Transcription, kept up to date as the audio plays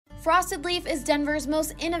Frosted Leaf is Denver's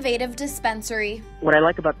most innovative dispensary. What I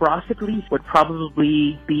like about Frosted Leaf would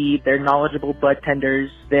probably be their knowledgeable bud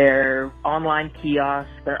tenders, their online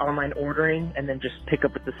kiosks, their online ordering, and then just pick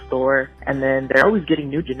up at the store. And then they're always getting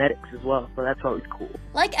new genetics as well, so that's always cool.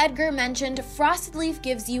 Like Edgar mentioned, Frosted Leaf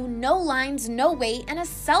gives you no lines, no wait, and a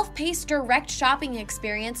self-paced direct shopping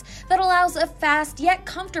experience that allows a fast yet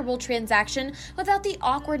comfortable transaction without the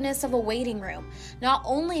awkwardness of a waiting room. Not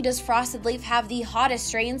only does Frosted Leaf have the hottest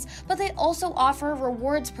strains, but they also offer a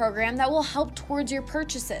rewards program that will help towards your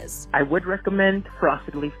purchases. I would recommend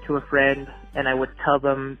Frosted Leaf to a friend, and I would tell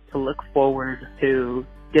them to look forward to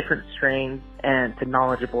different strains and to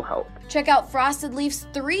knowledgeable help. Check out Frosted Leaf's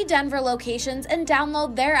 3 Denver locations and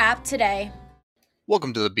download their app today.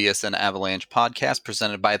 Welcome to the BSN Avalanche podcast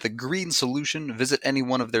presented by The Green Solution. Visit any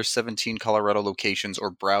one of their 17 Colorado locations or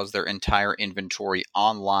browse their entire inventory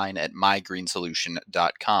online at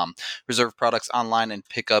mygreensolution.com. Reserve products online and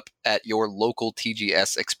pick up at your local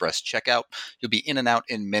TGS Express checkout. You'll be in and out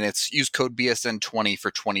in minutes. Use code BSN20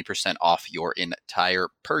 for 20% off your entire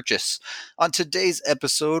purchase. On today's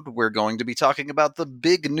episode, we're going to be talking about the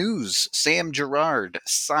big news. Sam Girard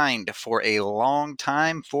signed for a long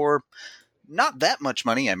time for not that much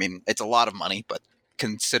money. I mean, it's a lot of money, but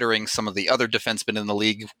considering some of the other defensemen in the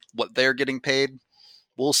league, what they're getting paid,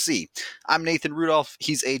 we'll see. I'm Nathan Rudolph.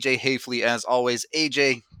 He's AJ Hafley, as always.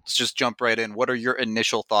 AJ, let's just jump right in. What are your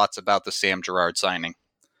initial thoughts about the Sam Girard signing?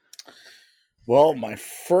 Well, when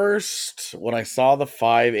I saw the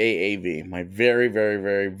 5 AAV, my very, very,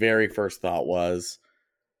 very, very first thought was,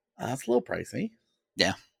 that's a little pricey.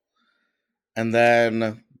 Yeah. And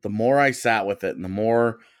then the more I sat with it and the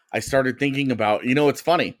more I started thinking about, it's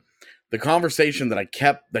funny. The conversation that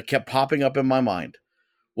kept popping up in my mind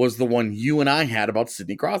was the one you and I had about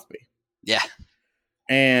Sidney Crosby. Yeah.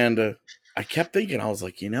 And I kept thinking, I was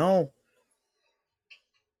like,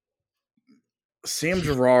 Sam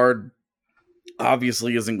Girard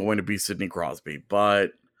obviously isn't going to be Sidney Crosby,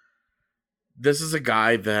 but this is a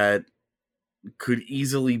guy that could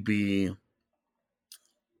easily be,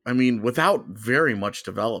 without very much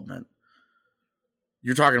development,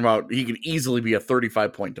 you're talking about he could easily be a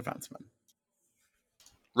 35-point defenseman.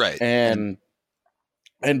 Right. And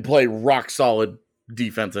play rock solid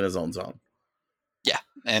defense in his own zone. Yeah.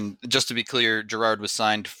 And just to be clear, Girard was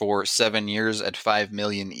signed for 7 years at $5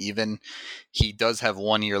 million even. He does have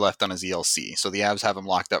 1 year left on his ELC. So the Avs have him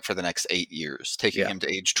locked up for the next 8 years, taking him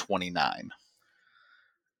to age 29.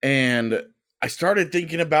 And I started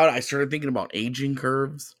thinking about aging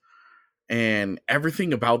curves, and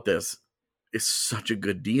everything about this is such a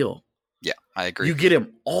good deal. Yeah, I agree. You get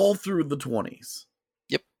him all through the 20s.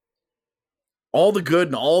 Yep. All the good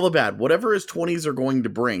and all the bad. Whatever his 20s are going to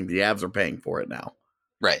bring, the Avs are paying for it now.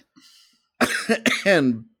 Right.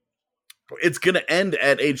 And it's going to end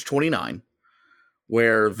at age 29,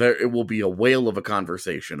 where it will be a whale of a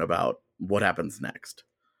conversation about what happens next.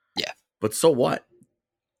 Yeah. But so what?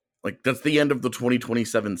 That's the end of the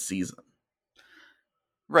 2027 season.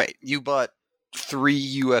 Right. You bought 3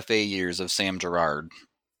 UFA years of Sam Girard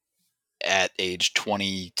at age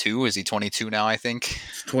 22. Is he 22 now, I think?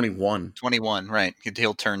 It's 21. 21, right.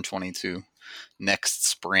 He'll turn 22 next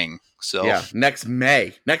spring. So yeah, next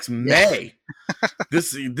May.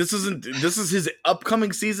 This is his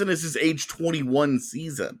upcoming season is his age 21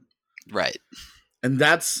 season. Right. And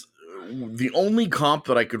that's the only comp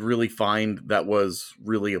that I could really find that was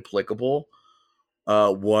really applicable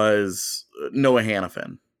was Noah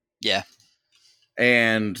Hanifin. Yeah.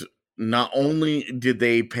 And not only did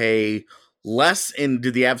they pay less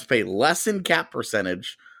did the Avs pay less in cap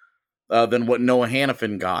percentage than what Noah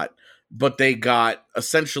Hanifin got, but they got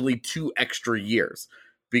essentially 2 extra years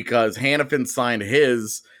because Hanifin signed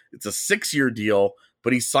it's a 6-year deal,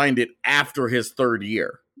 but he signed it after his 3rd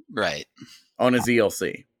year. Right. On his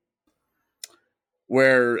ELC.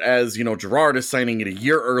 Whereas, Girard is signing it a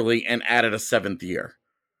year early and added a 7th year.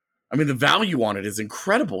 The value on it is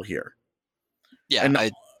incredible here. Yeah,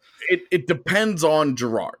 and it depends on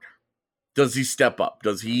Girard. Does he step up?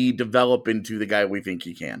 Does he develop into the guy we think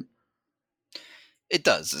he can? It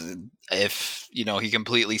does. If, he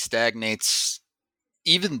completely stagnates,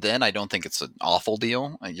 even then, I don't think it's an awful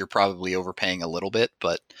deal. You're probably overpaying a little bit,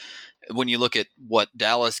 but when you look at what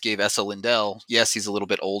Dallas gave Esa Lindell, yes, he's a little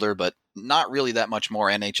bit older, but not really that much more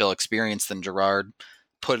NHL experience than Girard.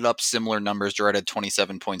 Put up similar numbers. Girard had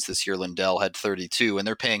 27 points this year. Lindell had 32, and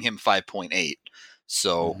they're paying him 5.8.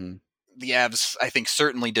 So the Avs, I think,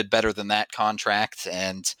 certainly did better than that contract.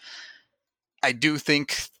 And I do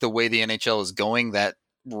think the way the NHL is going, that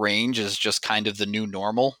range is just kind of the new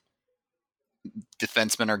normal.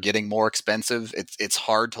 defensemen are getting more expensive. It's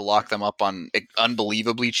hard to lock them up on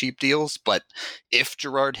unbelievably cheap deals, but if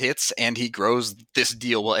Girard hits and he grows, this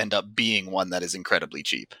deal will end up being one that is incredibly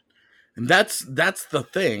cheap. And that's the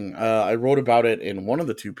thing. I wrote about it in one of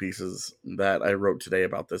the two pieces that I wrote today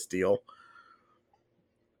about this deal.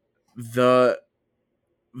 The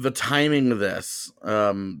timing of this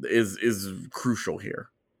is crucial here.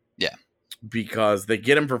 Yeah. Because they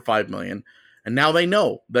get him for $5 million, and now they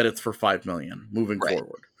know that it's for $5 million moving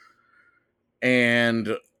forward.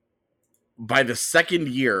 And by the second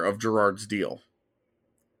year of Girard's deal,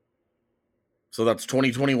 so that's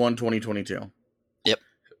 2021, 2022. Yep.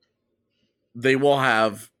 They will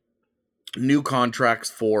have new contracts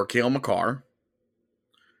for Cale Makar,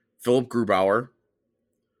 Philip Grubauer,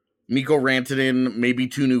 Mikko Rantanen, maybe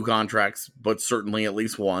 2 new contracts, but certainly at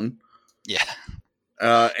least 1. Yeah.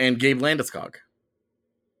 And Gabe Landeskog.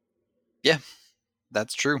 Yeah,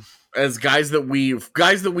 that's true. As guys that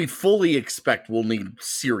we fully expect will need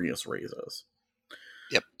serious raises.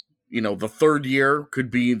 Yep. The third year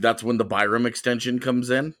that's when the Byram extension comes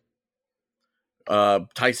in.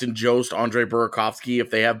 Tyson Jost, Andre Burakovsky, if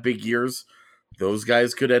they have big years, those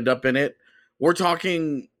guys could end up in it. We're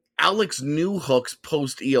talking Alex Newhook's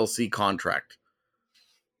post ELC contract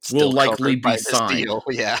Still will likely be signed.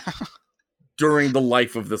 Yeah. During the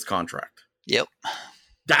life of this contract. Yep.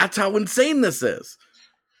 That's how insane this is.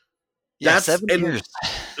 Yeah, 7 years.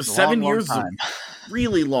 7 years long is a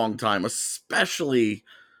really long time, especially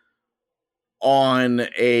on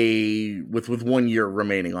with 1 year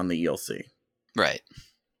remaining on the ELC. Right.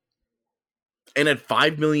 And at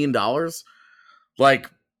 $5 million,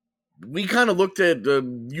 like, we kind of looked at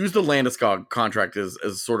use the Landeskog contract as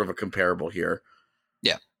sort of a comparable here.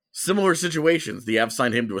 Yeah. Similar situations. The Avs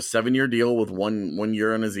signed him to a 7-year deal with one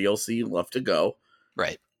year on his ELC left to go.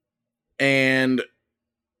 Right. And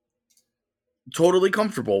totally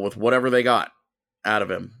comfortable with whatever they got out of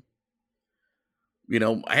him.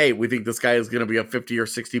 Hey, we think this guy is going to be a 50 or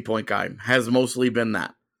 60 point guy. Has mostly been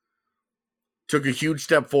that. Took a huge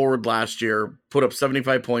step forward last year, put up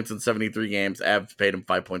 75 points in 73 games. Avs paid him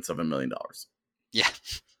 $5.7 million. Yeah.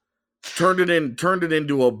 Turned it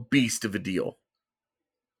into a beast of a deal.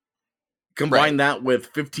 Combine that with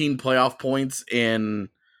 15 playoff points in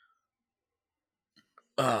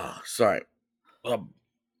sorry. A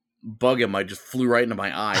bug in just flew right into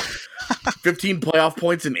my eye. 15 playoff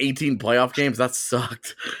points in 18 playoff games. That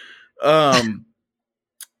sucked.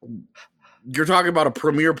 You're talking about a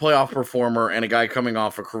premier playoff performer and a guy coming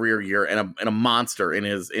off a career year and a monster in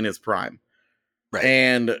his prime. Right.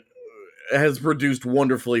 And has produced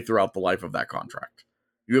wonderfully throughout the life of that contract.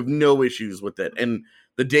 You have no issues with it. And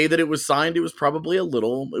the day that it was signed, it was probably a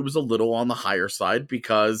little on the higher side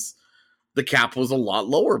because the cap was a lot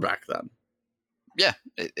lower back then. Yeah,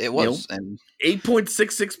 it was. And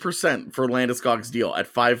 8.66% for Landeskog's deal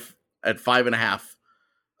at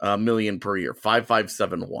 5.5 million per year.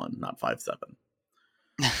 5,571, not 5.7.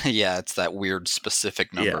 Yeah, it's that weird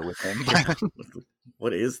specific number with him.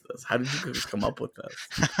 What is this? How did you come up with this?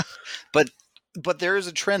 But there is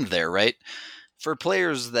a trend there, right? For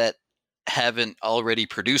players that haven't already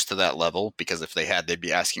produced to that level, because if they had, they'd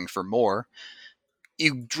be asking for more.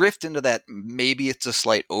 You drift into that maybe it's a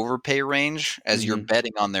slight overpay range as you're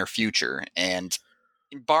betting on their future. And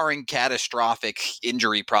barring catastrophic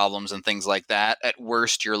injury problems and things like that, at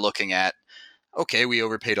worst you're looking at, okay, we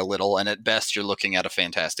overpaid a little, and at best you're looking at a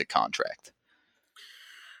fantastic contract.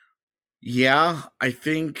 Yeah, I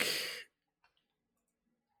think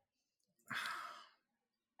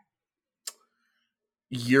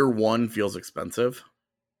year 1 feels expensive.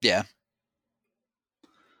 Yeah.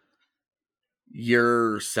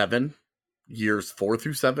 Year 7, years 4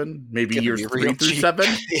 through 7, maybe years 3 through 7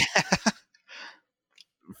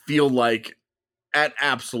 feel like, at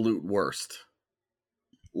absolute worst,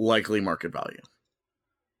 likely market value.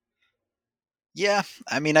 Yeah,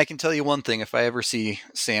 I mean, I can tell you one thing. If I ever see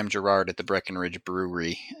Sam Girard at the Breckenridge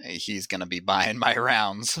Brewery, he's going to be buying my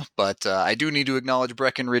rounds. But I do need to acknowledge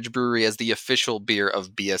Breckenridge Brewery as the official beer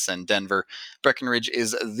of BSN Denver. Breckenridge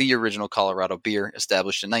is the original Colorado beer,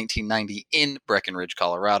 established in 1990 in Breckenridge,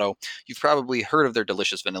 Colorado. You've probably heard of their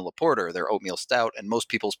delicious vanilla porter, their oatmeal stout, and most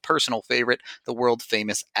people's personal favorite, the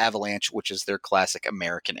world-famous Avalanche, which is their classic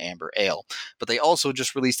American amber ale. But they also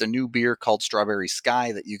just released a new beer called Strawberry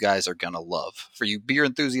Sky that you guys are going to love. stuff. For you beer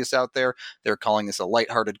enthusiasts out there, they're calling this a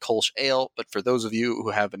lighthearted Kolsch ale, but for those of you who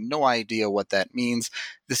have no idea what that means,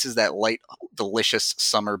 this is that light, delicious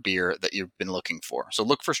summer beer that you've been looking for. So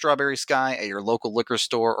look for Strawberry Sky at your local liquor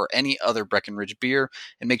store or any other Breckenridge beer,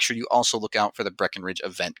 and make sure you also look out for the Breckenridge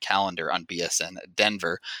event calendar on BSN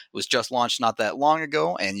Denver. It was just launched not that long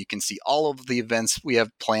ago, and you can see all of the events we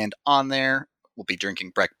have planned on there. We'll be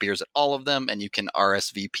drinking Breck beers at all of them, and you can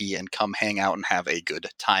RSVP and come hang out and have a good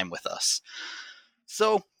time with us.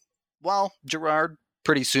 So, while Gerard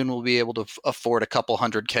pretty soon will be able to afford a couple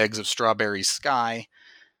hundred kegs of Strawberry Sky,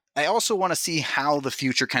 I also want to see how the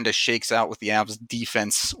future kind of shakes out with the Avs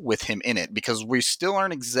defense with him in it, because we still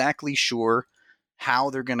aren't exactly sure how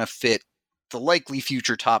they're going to fit the likely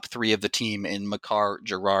future top three of the team in Makar,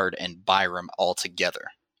 Gerard, and Byram all together.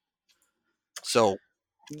 So,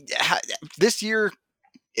 this year,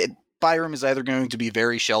 Byram is either going to be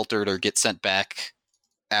very sheltered or get sent back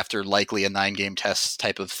after likely a 9-game test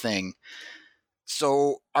type of thing.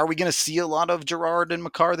 So are we going to see a lot of Gerard and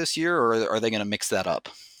Makar this year, or are they going to mix that up?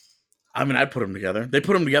 I mean, I'd put them together. They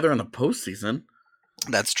put them together in the postseason.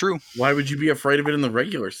 That's true. Why would you be afraid of it in the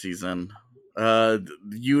regular season?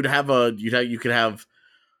 You could have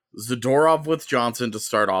Zadorov with Johnson to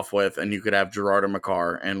start off with, and you could have Gerard and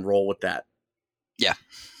Makar and roll with that. Yeah.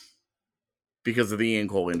 Because of the Ian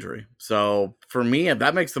Cole injury. So for me,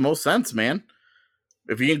 that makes the most sense, man.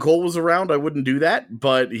 If Ian Cole was around, I wouldn't do that,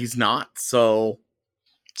 but he's not. So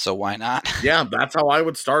why not? Yeah, that's how I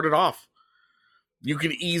would start it off. You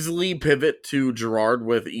can easily pivot to Gerard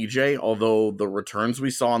with EJ, although the returns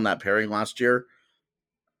we saw in that pairing last year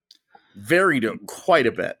varied quite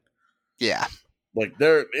a bit. Yeah. Like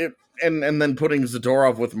and then putting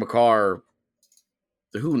Zadorov with Makar,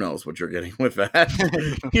 who knows what you're getting with that?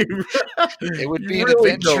 It would be an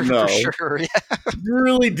adventure for sure. Yeah. You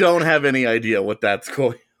really don't have any idea what that's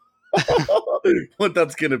going, what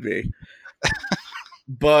that's going to be.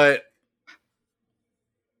 But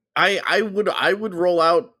I would roll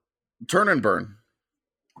out turn and burn.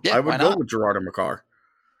 Yeah, I would go with Gerard and Makar.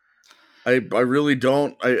 I really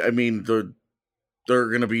don't. I mean, they're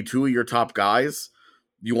going to be two of your top guys.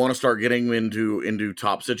 You want to start getting into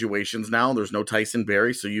top situations now. There's no Tyson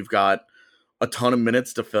Barrie, so you've got a ton of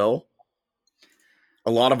minutes to fill.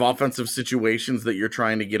 A lot of offensive situations that you're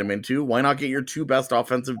trying to get them into. Why not get your two best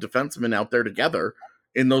offensive defensemen out there together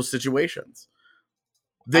in those situations?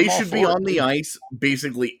 They should be on the ice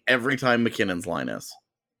basically every time McKinnon's line is.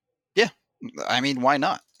 Yeah. I mean, why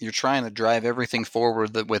not? You're trying to drive everything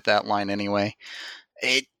forward with that line anyway.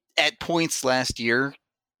 At points last year,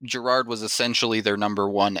 Gerard was essentially their number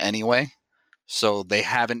one anyway, so they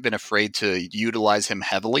haven't been afraid to utilize him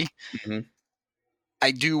heavily. Mm-hmm. I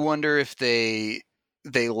do wonder if they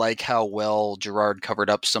like how well Gerard covered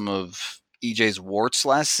up some of EJ's warts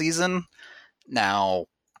last season. Now,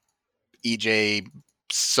 EJ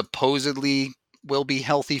supposedly will be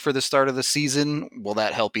healthy for the start of the season. Will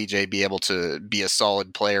that help EJ be able to be a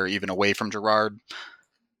solid player even away from Gerard?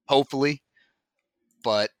 Hopefully.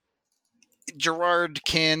 But Gerard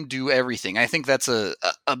can do everything. I think that's a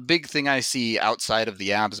big thing I see outside of the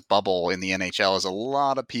Avs bubble in the NHL is a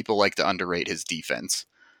lot of people like to underrate his defense.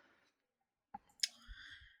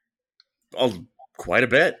 Oh, quite a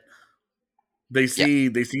bit. They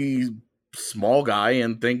see small guy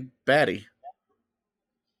and think baddie.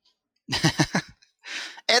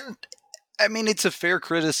 And I mean, it's a fair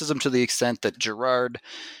criticism to the extent that Gerard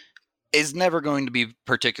is never going to be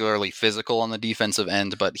particularly physical on the defensive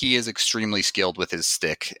end, but he is extremely skilled with his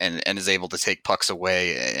stick and is able to take pucks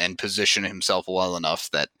away and position himself well enough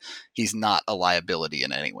that he's not a liability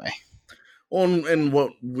in any way. Well, and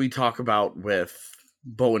what we talk about with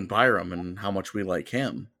Bowen Byram and how much we like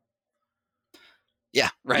him. Yeah,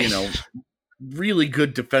 right. You know, really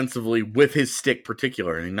good defensively with his stick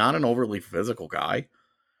particularly, not an overly physical guy.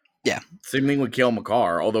 Yeah. Same thing with Cale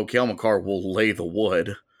Makar, although Cale Makar will lay the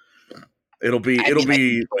wood. It'll be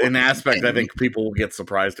an aspect I think people will get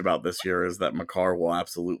surprised about this year is that Makar will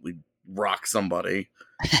absolutely rock somebody.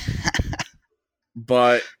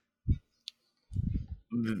 But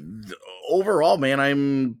overall,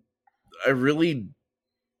 man,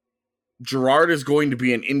 Gerard is going to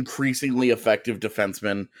be an increasingly effective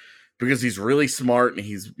defenseman because he's really smart and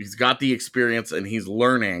he's got the experience and he's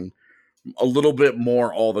learning a little bit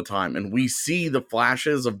more all the time. And we see the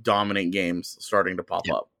flashes of dominant games starting to pop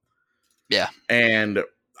up. Yeah. And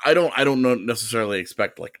I don't necessarily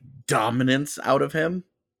expect like dominance out of him.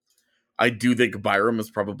 I do think Byram is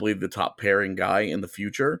probably the top pairing guy in the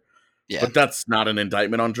future. Yeah. But that's not an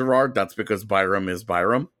indictment on Gerard. That's because Byram is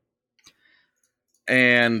Byram.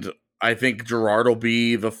 And I think Gerard will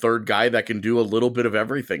be the third guy that can do a little bit of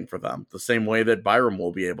everything for them, the same way that Byram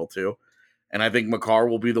will be able to. And I think Makar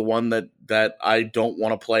will be the one that I don't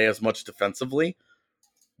want to play as much defensively,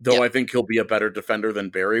 though. Yep. I think he'll be a better defender than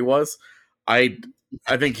Barry was. I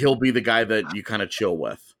think he'll be the guy that you kind of chill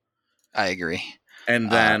with. I agree.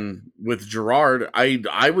 And then with Gerard,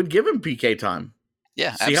 I would give him PK time.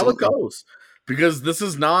 Yeah, see how it goes. Because this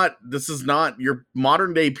is not your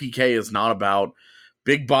modern day PK is not about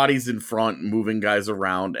big bodies in front, moving guys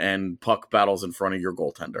around, and puck battles in front of your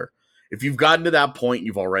goaltender. If you've gotten to that point,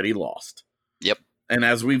 you've already lost. Yep. And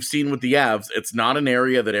as we've seen with the Avs, it's not an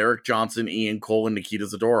area that Erik Johnson, Ian Cole, and Nikita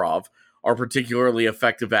Zadorov are particularly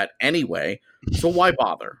effective at anyway. So why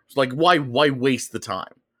bother? It's like, why waste the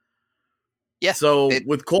time? Yeah. So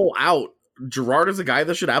with Cole out, Gerard is a guy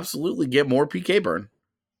that should absolutely get more PK burn.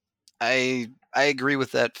 I agree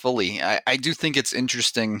with that fully. I do think it's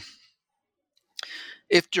interesting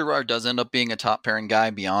if Gerard does end up being a top pairing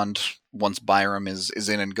guy beyond once Byram is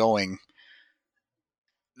in and going.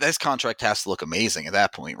 This contract has to look amazing at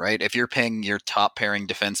that point, right? If you're paying your top pairing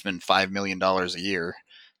defenseman $5 million a year,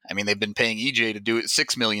 I mean, they've been paying EJ to do it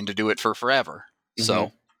 $6 million to do it for forever. Mm-hmm.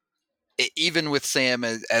 So even with Sam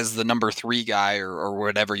as the number 3 guy or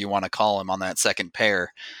whatever you want to call him on that second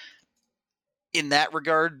pair, in that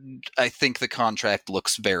regard, I think the contract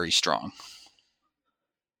looks very strong.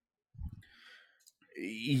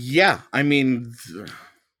 Yeah, I mean,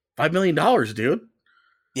 $5 million, dude.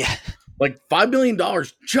 Yeah. Like, $5 million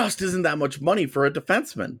just isn't that much money for a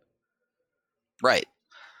defenseman. Right.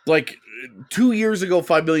 Like, 2 years ago,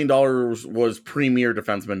 $5 million was premier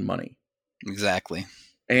defenseman money. Exactly.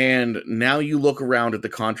 And now you look around at the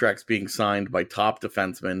contracts being signed by top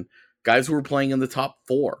defensemen, guys who are playing in the top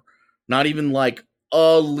 4. Not even, like,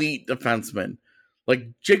 elite defensemen. Like,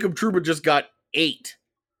 Jacob Trouba just got 8.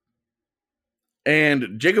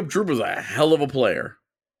 And Jacob Trouba's a hell of a player.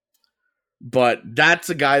 But that's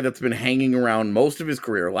a guy that's been hanging around most of his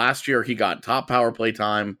career. Last year, he got top power play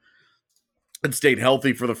time and stayed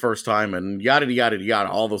healthy for the first time and yada, yada, yada,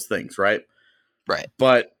 all those things, right? Right.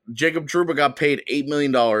 But Jacob Trouba got paid $8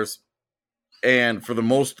 million, and for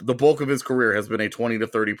the bulk of his career has been a 20 to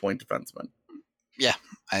 30 point defenseman. Yeah,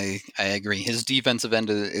 I agree. His defensive end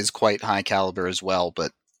is quite high caliber as well,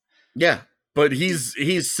 but yeah, but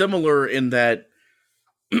he's similar in that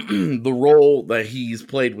the role that he's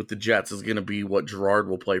played with the Jets is going to be what Gerard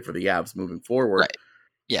will play for the Avs moving forward. Right.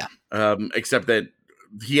 Yeah. Except that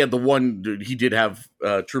he had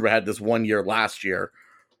Trouba had this 1 year last year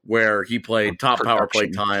where he played top power play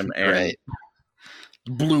time and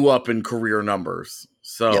blew up in career numbers.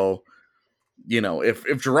 So,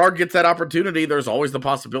 if Gerard gets that opportunity, there's always the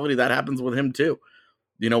possibility that happens with him too.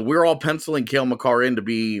 We're all penciling Cale Makar in to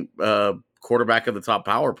be quarterback of the top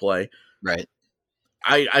power play. Right.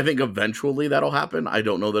 I think eventually that'll happen. I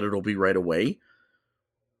don't know that it'll be right away.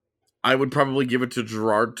 I would probably give it to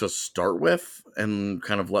Gerard to start with and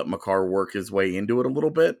kind of let Makar work his way into it a little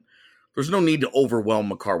bit. There's no need to overwhelm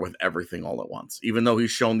Makar with everything all at once, even though he's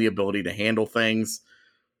shown the ability to handle things.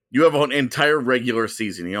 You have an entire regular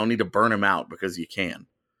season. You don't need to burn him out because you can.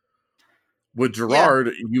 With Gerard,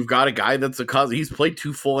 you've got a guy that's he's played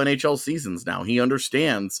 2 full NHL seasons now. He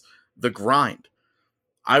understands the grind.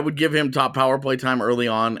 I would give him top power play time early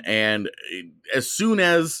on, and as soon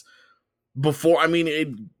as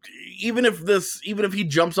even if he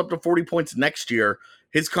jumps up to 40 points next year,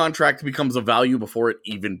 his contract becomes a value before it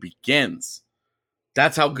even begins.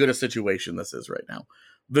 That's how good a situation this is right now.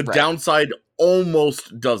 The downside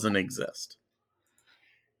almost doesn't exist.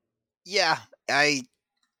 Yeah, I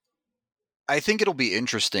think it'll be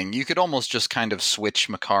interesting. You could almost just kind of switch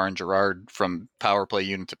Makar and Gerard from power play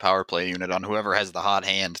unit to power play unit on whoever has the hot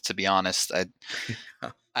hand, to be honest.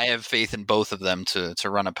 I have faith in both of them to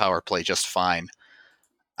run a power play just fine.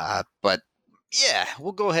 But yeah,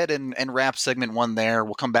 we'll go ahead and wrap segment 1 there.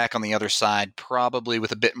 We'll come back on the other side, probably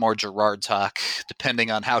with a bit more Gerard talk. Depending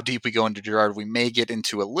on how deep we go into Gerard, we may get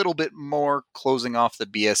into a little bit more closing off the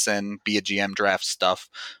BSN, Be a GM draft stuff.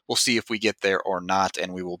 We'll see if we get there or not,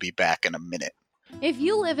 and we will be back in a minute. If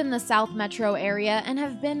you live in the South Metro area and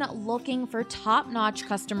have been looking for top-notch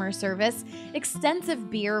customer service,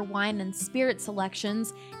 extensive beer, wine, and spirit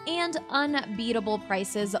selections, and unbeatable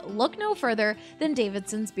prices, look no further than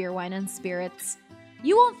Davidson's Beer, Wine, and Spirits.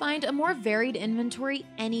 You won't find a more varied inventory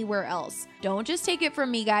anywhere else. Don't just take it from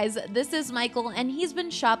me, guys. This is Michael, and he's been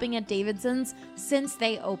shopping at Davidson's since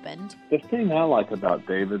they opened. The thing I like about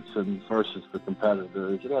Davidson's versus the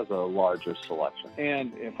competitor is it has a larger selection.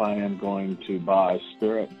 And if I am going to buy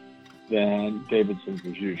spirit, then Davidson's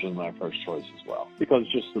is usually my first choice as well, because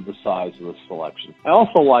just of the size of the selection. I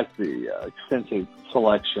also like the extensive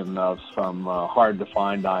selection of some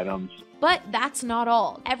hard-to-find items. But that's not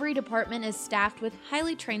all. Every department is staffed with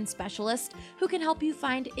highly trained specialists who can help you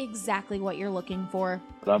find exactly what you're looking for.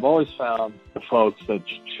 But I've always found the folks that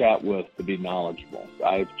you chat with to be knowledgeable.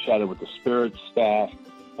 I've chatted with the spirits staff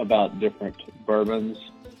about different bourbons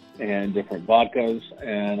and different vodkas,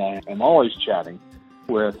 and I am always chatting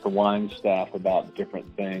with the wine staff about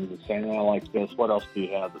different things and saying, I like this, what else do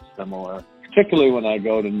you have that's similar? Particularly when I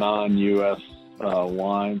go to non-U.S.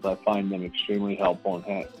 wines, I find them extremely helpful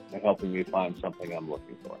in helping me find something I'm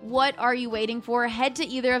looking for. What are you waiting for? Head to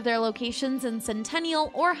either of their locations in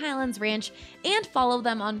Centennial or Highlands Ranch and follow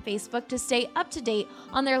them on Facebook to stay up to date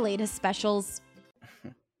on their latest specials.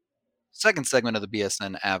 Second segment of the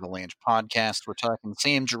BSN Avalanche podcast, we're talking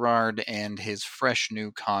Sam Girard and his fresh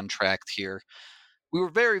new contract here. We were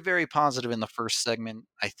very, very positive in the first segment.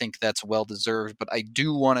 I think that's well-deserved, but I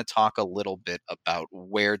do want to talk a little bit about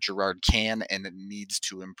where Girard can and needs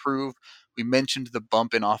to improve. We mentioned the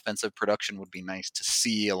bump in offensive production would be nice to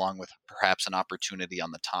see, along with perhaps an opportunity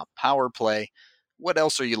on the top power play. What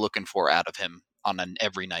else are you looking for out of him on an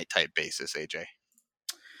every-night type basis, AJ?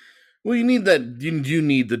 Well, you need that. You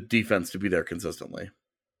need the defense to be there consistently.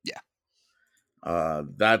 Yeah.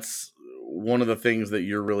 That's one of the things that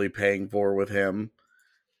you're really paying for with him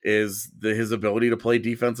is his ability to play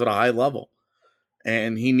defense at a high level.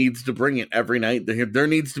 And he needs to bring it every night. There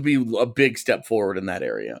needs to be a big step forward in that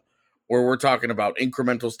area. Where we're talking about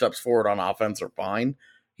incremental steps forward on offense are fine.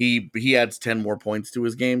 He adds 10 more points to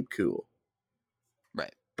his game. Cool.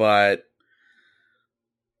 Right. But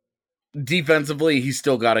defensively, he's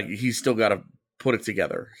still got to put it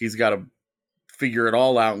together. He's got to figure it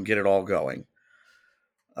all out and get it all going.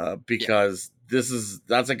 Because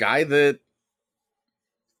that's a guy that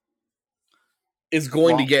is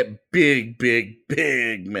going to get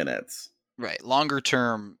big minutes. Right. Longer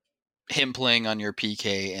term, him playing on your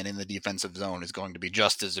PK and in the defensive zone is going to be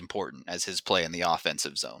just as important as his play in the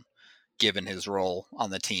offensive zone, given his role on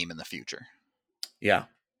the team in the future. Yeah,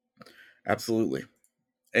 absolutely.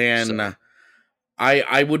 And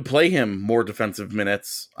I would play him more defensive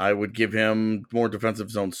minutes. I would give him more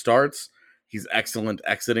defensive zone starts. He's excellent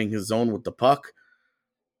exiting his zone with the puck.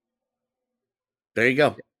 There you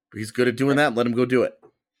go. He's good at doing that. Let him go do it.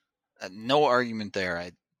 No argument there.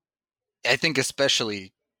 I think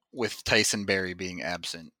especially with Tyson Barrie being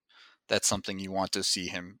absent, that's something you want to see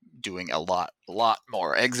him doing a lot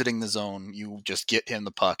more. Exiting the zone, you just get him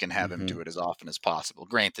the puck and have him do it as often as possible.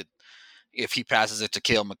 Granted, if he passes it to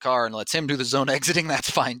Cale Makar and lets him do the zone exiting,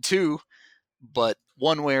 that's fine too. But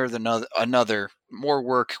one way or another, more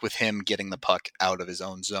work with him getting the puck out of his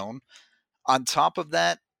own zone. On top of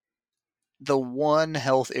that, the one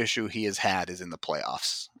health issue he has had is in the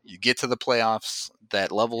playoffs. You get to the playoffs,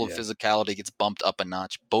 that level of physicality gets bumped up a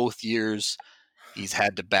notch. Both years, he's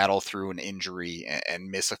had to battle through an injury and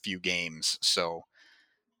miss a few games. So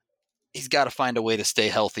he's got to find a way to stay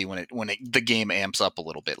healthy when the game amps up a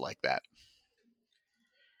little bit like that.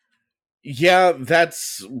 Yeah,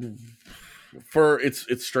 that's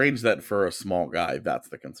it's strange that for a small guy, that's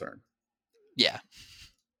the concern. Yeah.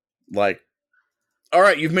 Like, all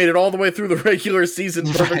right, you've made it all the way through the regular season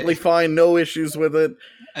perfectly fine, no issues with it.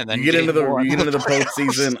 And then you get into the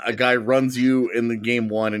postseason, a guy runs you in the game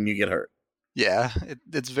one, and you get hurt. Yeah,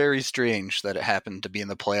 it's very strange that it happened to be in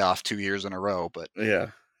the playoff 2 years in a row, but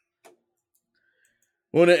yeah.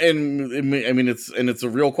 Well, and I mean, it's a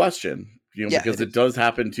real question, because it does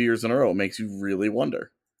happen 2 years in a row. It makes you really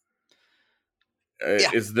wonder: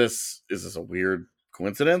 is this a weird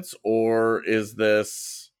coincidence, or is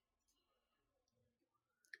this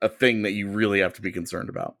a thing that you really have to be concerned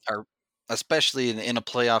about? Or especially in a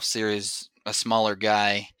playoff series, a smaller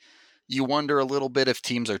guy, you wonder a little bit if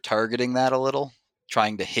teams are targeting that a little,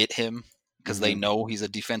 trying to hit him because they know he's a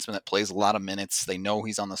defenseman that plays a lot of minutes. They know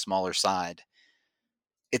he's on the smaller side.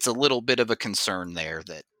 It's a little bit of a concern there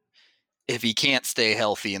that if he can't stay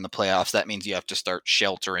healthy in the playoffs, that means you have to start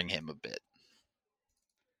sheltering him a bit.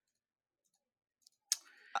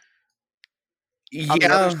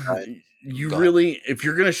 Yeah, if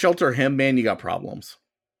you're going to shelter him, man, you got problems.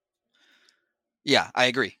 Yeah, I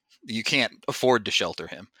agree. You can't afford to shelter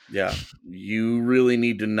him. Yeah, you really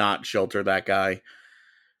need to not shelter that guy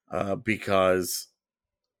because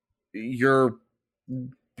you're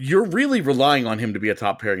really relying on him to be a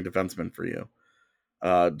top pairing defenseman for you.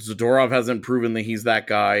 Zadorov hasn't proven that he's that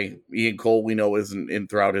guy. Ian Cole, we know, isn't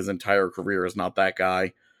throughout his entire career is not that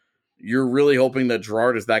guy. You're really hoping that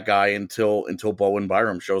Girard is that guy until Bowen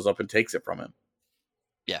Byram shows up and takes it from him.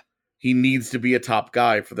 Yeah. he needs to be a top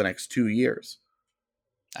guy for the next 2 years.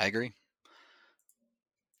 I agree.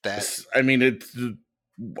 I mean, it's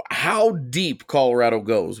how deep Colorado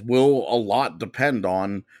goes will a lot depend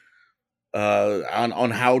on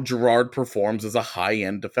how Girard performs as a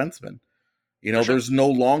high-end defenseman. You know, there's no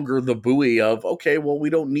longer the buoy of, okay, well, we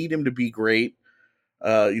don't need him to be great.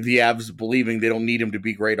 The Avs believing they don't need him to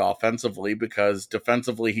be great offensively because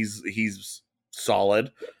defensively he's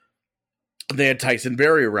solid. They had Tyson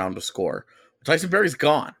Barrie around to score. Tyson Barrie's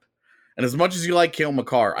gone. And as much as you like Cale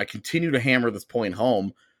Makar, I continue to hammer this point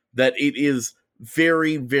home that it is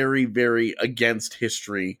very, very, very against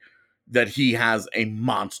history that he has a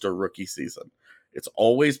monster rookie season. It's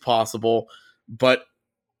always possible, but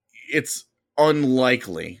it's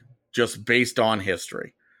unlikely just based on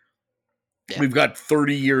history. Yeah. We've got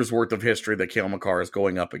 30 years worth of history that Cale Makar is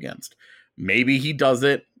going up against. Maybe he does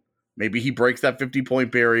it. Maybe he breaks that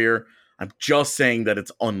 50-point barrier. I'm just saying that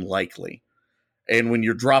it's unlikely. And when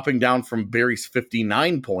you're dropping down from Barrie's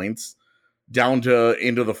 59 points down to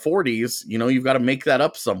into the 40s, you know, you've got to make that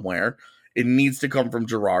up somewhere. It needs to come from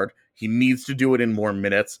Girard. He needs to do it in more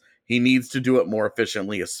minutes. He needs to do it more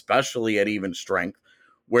efficiently, especially at even strength,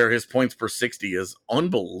 where his points per 60 is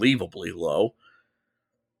unbelievably low.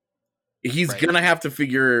 He's gonna have to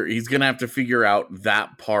figure out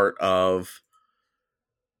that part of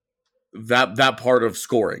that part of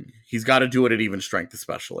scoring. He's got to do it at even strength,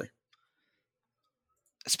 especially.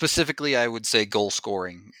 Specifically, I would say goal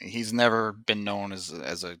scoring. He's never been known as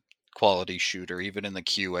a quality shooter. Even in the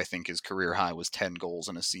Q, I think his career high was 10 goals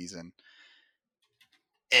in a season.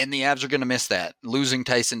 And the Avs are going to miss that. Losing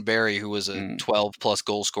Tyson Barrie, who was a 12-plus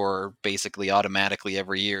goal scorer basically automatically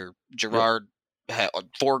every year. Girard had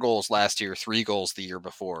 4 goals last year, 3 goals the year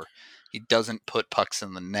before. He doesn't put pucks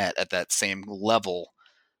in the net at that same level.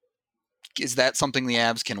 Is that something the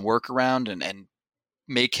Avs can work around and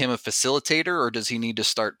make him a facilitator, or does he need to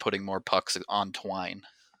start putting more pucks on Twine?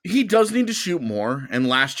 He does need to shoot more, and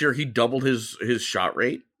last year he doubled his shot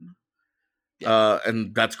rate. Yeah.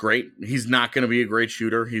 And that's great. He's not going to be a great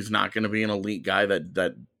shooter. He's not going to be an elite guy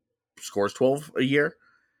that scores 12 a year.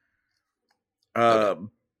 Okay.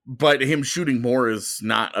 But him shooting more is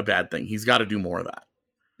not a bad thing. He's got to do more of that.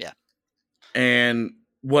 Yeah. And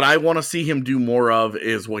what I want to see him do more of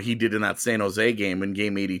is what he did in that San Jose game in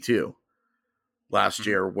game 82 last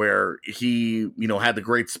year, where he, had the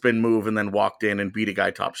great spin move and then walked in and beat a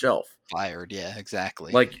guy top shelf. Fired, yeah,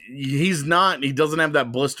 exactly. Like, he doesn't have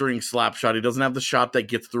that blistering slap shot. He doesn't have the shot that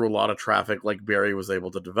gets through a lot of traffic like Barrie was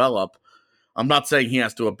able to develop. I'm not saying he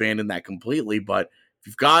has to abandon that completely, but if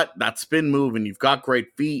you've got that spin move and you've got great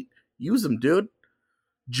feet, use them, dude.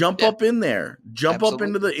 Jump up in there. Jump Absolutely.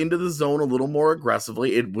 Up into the zone a little more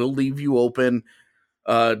aggressively. It will leave you open.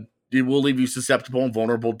 It will leave you susceptible and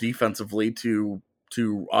vulnerable defensively to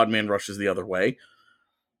odd man rushes the other way.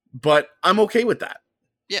 But I'm okay with that.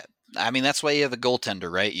 Yeah. I mean, that's why you have a goaltender,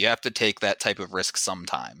 right? You have to take that type of risk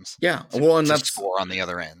sometimes. Yeah. Well, and that's score on the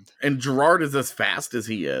other end. And Girard is as fast as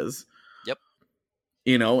he is. Yep.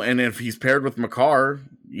 And if he's paired with Makar,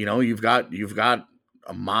 you've got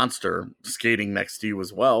a monster skating next to you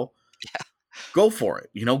as well. Yeah. Go for it.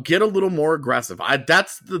 Get a little more aggressive.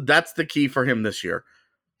 That's the key for him this year.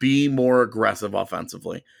 Be more aggressive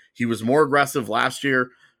offensively. He was more aggressive last year.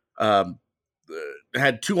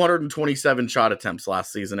 Had 227 shot attempts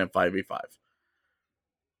last season at 5v5.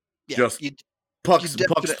 Yeah, just pucks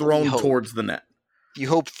thrown towards the net. You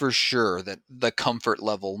hope for sure that the comfort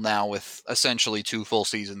level now with essentially 2 full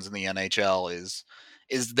seasons in the NHL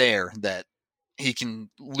is there, that he can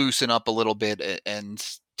loosen up a little bit and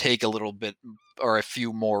take a little bit or a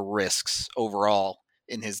few more risks overall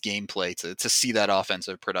in his gameplay to see that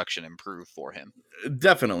offensive production improve for him.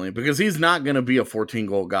 Definitely, because he's not going to be a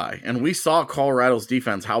 14-goal guy. And we saw Colorado's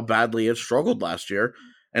defense, how badly it struggled last year,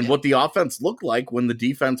 and what the offense looked like when the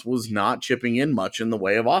defense was not chipping in much in the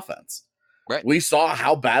way of offense. Right. We saw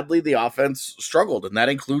how badly the offense struggled, and that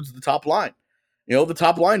includes the top line. The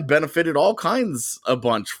top line benefited all kinds a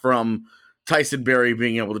bunch from Tyson Barrie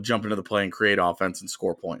being able to jump into the play and create offense and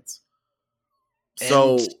score points.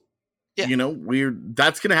 So... Yeah.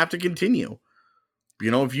 That's going to have to continue.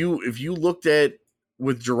 If you looked at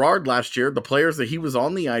with Girard last year, the players that he was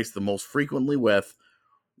on the ice the most frequently with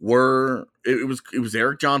it was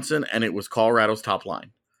Erik Johnson and it was Colorado's top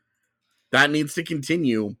line. That needs to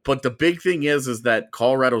continue, but the big thing is that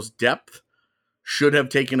Colorado's depth should have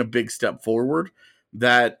taken a big step forward.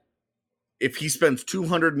 That if he spends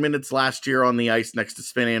 200 minutes last year on the ice next to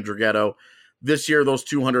Sven Andrighetto, this year those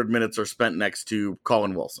 200 minutes are spent next to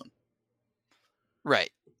Colin Wilson.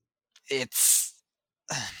 Right.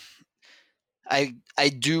 I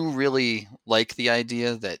do really like the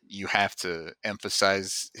idea that you have to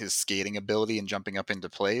emphasize his skating ability and jumping up into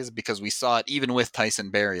plays, because we saw it even with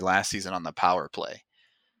Tyson Barrie last season on the power play.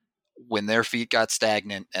 When their feet got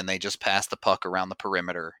stagnant and they just passed the puck around the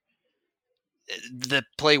perimeter, the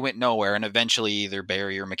play went nowhere, and eventually either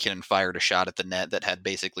Barrie or McKinnon fired a shot at the net that had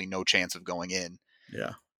basically no chance of going in.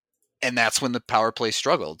 Yeah. And that's when the power play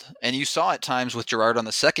struggled. And you saw at times with Girard on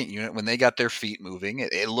the second unit, when they got their feet moving,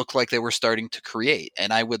 it looked like they were starting to create.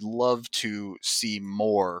 And I would love to see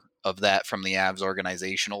more of that from the Avs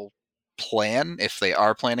organizational plan. If they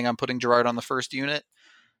are planning on putting Girard on the first unit,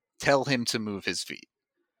 tell him to move his feet.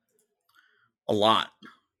 A lot.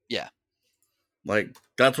 Yeah. Like,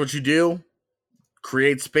 that's what you do.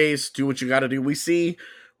 Create space, do what you got to do. We see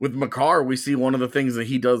with Makar, we see one of the things that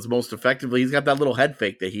he does most effectively. He's got that little head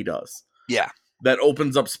fake that he does. Yeah. That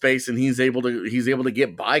opens up space, and he's able to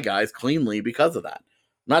get by guys cleanly because of that.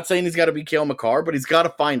 I'm not saying he's got to be Cale Makar, but he's got to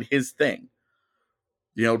find his thing.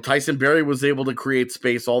 You know, Tyson Barrie was able to create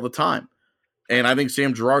space all the time. And I think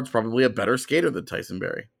Sam Girard's probably a better skater than Tyson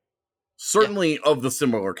Barrie. Certainly of the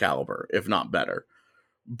similar caliber, if not better.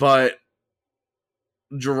 But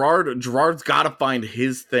Girard's got to find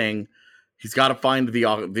his thing. He's got to find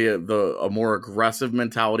a more aggressive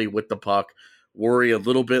mentality with the puck. Worry a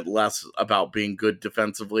little bit less about being good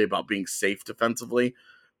defensively, about being safe defensively.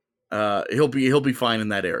 He'll be fine in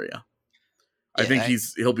that area. Yeah, I think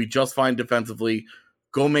he'll be just fine defensively.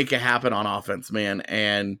 Go make it happen on offense, man.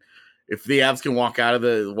 And if the Avs can walk out of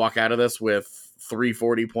this with 3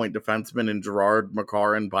 40-point defensemen in Girard,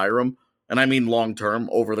 Makar, and Byram, and I mean long term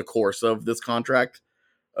over the course of this contract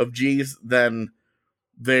of G's, then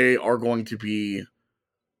they are going to be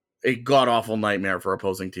a god-awful nightmare for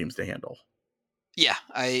opposing teams to handle. Yeah,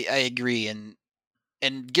 I agree. And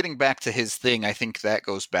getting back to his thing, I think that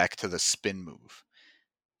goes back to the spin move.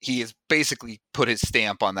 He has basically put his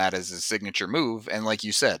stamp on that as his signature move. And like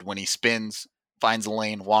you said, when he spins, finds a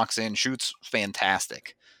lane, walks in, shoots,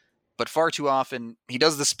 fantastic. But far too often, he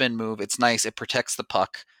does the spin move. It's nice. It protects the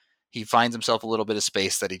puck. He finds himself a little bit of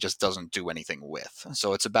space that he just doesn't do anything with.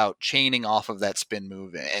 So it's about chaining off of that spin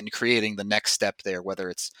move and creating the next step there, whether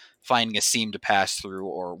it's finding a seam to pass through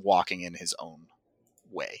or walking in his own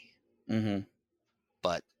way. Mm-hmm.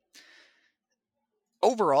 But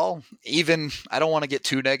overall, even I don't want to get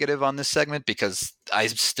too negative on this segment because I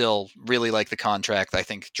still really like the contract. I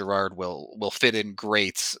think Girard will fit in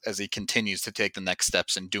great as he continues to take the next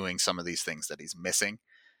steps in doing some of these things that he's missing.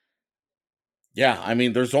 Yeah, I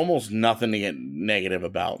mean, there's almost nothing to get negative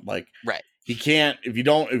about. Like, right. He can't, if you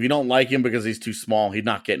don't like him because he's too small, he's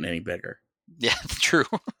not getting any bigger. Yeah, true.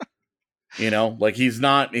 You know, like he's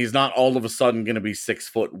not all of a sudden going to be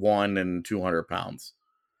 6'1" and 200 pounds.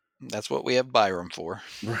 That's what we have Byram for.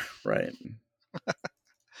 Right.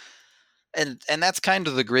 And that's kind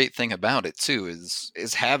of the great thing about it too,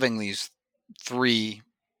 is having these 3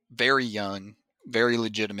 very young, very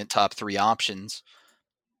legitimate top 3 options.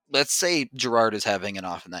 Let's say Girard is having an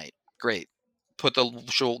off night. Great. Put the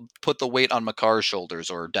weight on Makar's shoulders,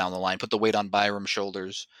 or down the line, put the weight on Byram's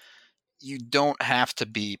shoulders. You don't have to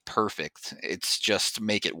be perfect. It's just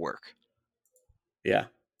make it work. Yeah.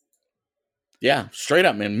 Yeah, straight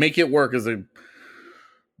up, man. Make it work is a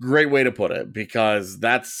great way to put it, because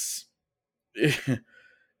that's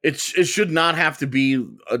it should not have to be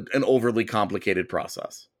an overly complicated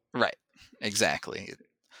process. Right. Exactly.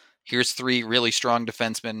 Here's 3 really strong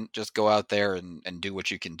defensemen. Just go out there and do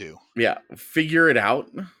what you can do. Yeah, figure it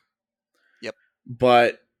out. Yep.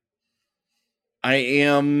 But I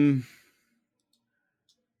am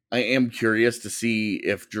curious to see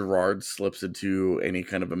if Girard slips into any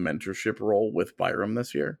kind of a mentorship role with Byram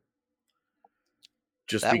this year.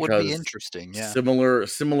 Just that because would be interesting. Yeah.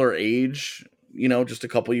 Similar age, you know, just a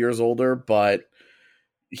couple years older, but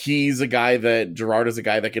Girard is a guy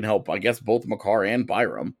that can help, I guess, both Makar and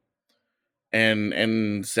Byram.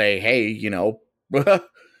 And say, hey, you know, I've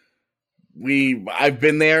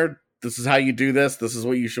been there. This is how you do this. This is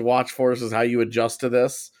what you should watch for. This is how you adjust to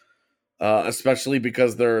this. Especially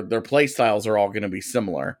because their play styles are all going to be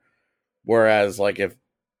similar. Whereas, like, if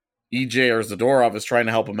EJ or Zadorov is trying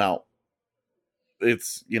to help him out,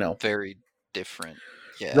 it's, you know, very different.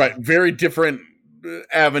 Yeah. Right. Very different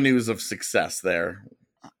avenues of success there.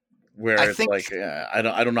 Where I think, like, I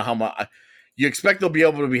don't know how much. You expect they'll be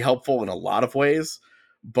able to be helpful in a lot of ways,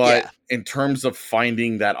 but in terms of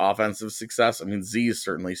finding that offensive success, I mean, Z is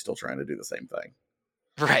certainly still trying to do the same thing.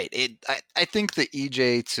 Right. I think the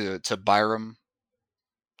EJ to Byram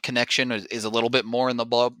connection is a little bit more in the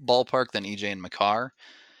ballpark than EJ and Makar.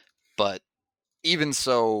 But even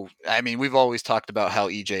so, I mean, we've always talked about how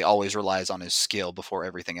EJ always relies on his skill before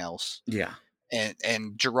everything else. Yeah.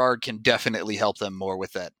 and Gerard can definitely help them more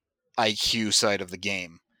with that IQ side of the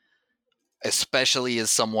game, especially as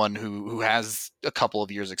someone who has a couple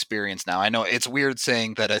of years experience now. I know it's weird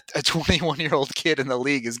saying that a 21-year-old kid in the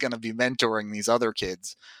league is going to be mentoring these other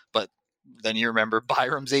kids, but then you remember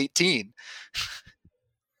Byram's 18.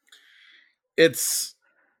 It's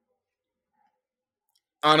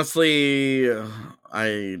honestly,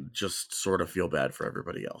 I just sort of feel bad for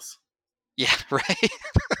everybody else. Yeah, right.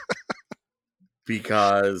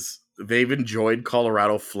 Because they've enjoyed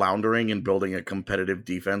Colorado floundering and building a competitive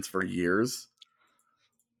defense for years.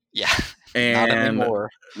 Yeah, and not anymore.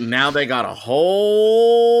 Now they got a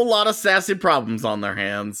whole lot of sassy problems on their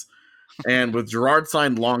hands. And with Gerard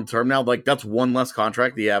signed long term now, like that's one less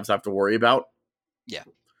contract the Avs have to worry about. Yeah,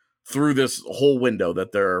 through this whole window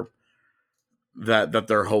that they're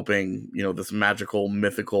hoping, this magical,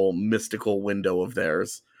 mystical window of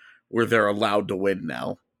theirs where they're allowed to win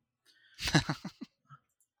now.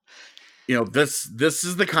 This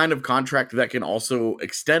is the kind of contract that can also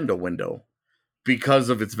extend a window because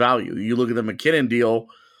of its value. You look at the McKinnon deal,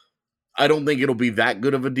 I don't think it'll be that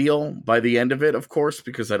good of a deal by the end of it, of course,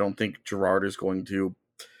 because I don't think Gerard is going to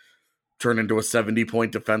turn into a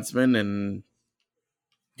 70-point defenseman and,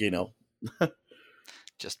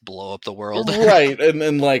 just blow up the world. Right. And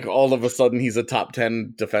then like all of a sudden he's a top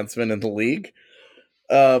 10 defenseman in the league.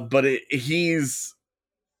 But he's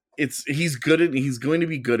going to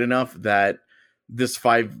be good enough that this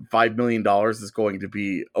 $5 million is going to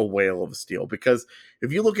be a whale of a steal. Because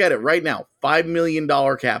if you look at it right now, $5 million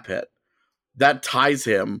cap hit, that ties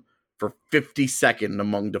him for 52nd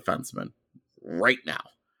among defensemen right now.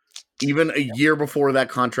 Even a year before that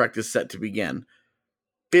contract is set to begin.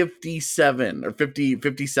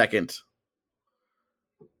 52nd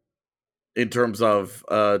in terms of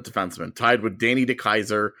defensemen, tied with Danny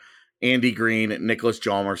DeKeyser, Andy Green, Nicholas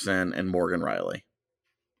Hjalmarsson, and Morgan Rielly.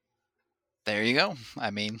 There you go.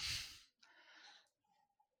 I mean,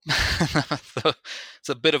 it's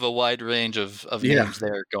a bit of a wide range of names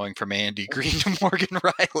there, going from Andy Green to Morgan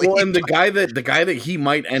Rielly. Well, and the guy that he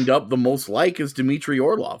might end up the most like is Dmitry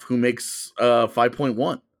Orlov, who makes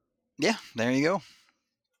 5.1. Yeah, there you go.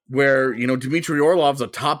 Where, Dmitry Orlov's a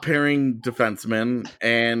top pairing defenseman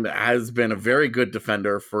and has been a very good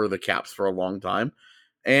defender for the Caps for a long time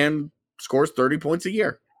and scores 30 points a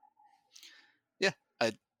year. Yeah.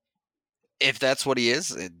 If that's what he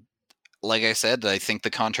is, like I said, I think the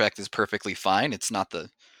contract is perfectly fine. It's not the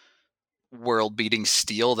world-beating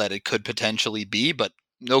steal that it could potentially be, but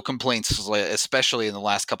no complaints, especially in the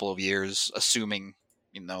last couple of years, assuming,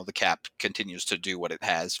 the Cap continues to do what it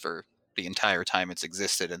has for the entire time it's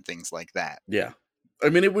existed and things like that. Yeah. I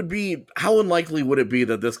mean, it would be, how unlikely would it be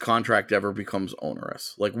that this contract ever becomes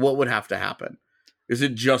onerous? Like, what would have to happen? Is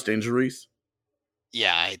it just injuries?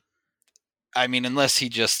 Yeah. I mean, unless he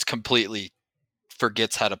just completely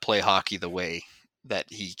forgets how to play hockey the way that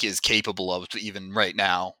he is capable of even right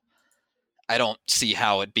now, I don't see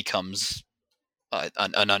how it becomes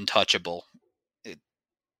an untouchable.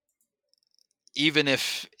 Even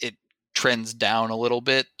if it trends down a little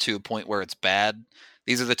bit to a point where it's bad,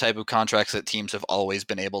 these are the type of contracts that teams have always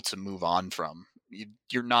been able to move on from.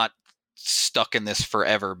 You're not stuck in this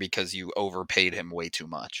forever because you overpaid him way too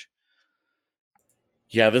much.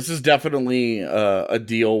 Yeah, this is definitely a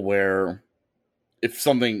deal where if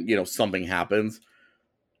something happens,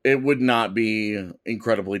 it would not be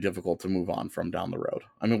incredibly difficult to move on from down the road.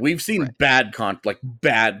 I mean, we've seen bad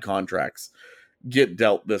contracts get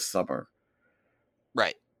dealt this summer.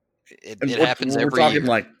 Right. It happens every year. We're talking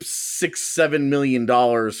like $6-7 million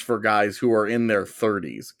for guys who are in their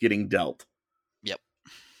 30s getting dealt. Yep.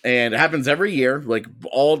 And it happens every year. Like,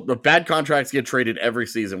 all the bad contracts get traded every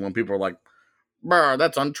season when people are like, "Brr,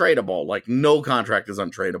 that's untradeable." Like, no contract is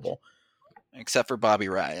untradeable. Except for Bobby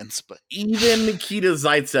Ryan's. But even Nikita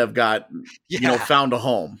Zaitsev got, found a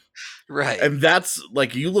home. Right. And that's,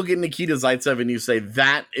 like, you look at Nikita Zaitsev and you say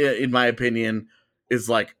that, in my opinion, is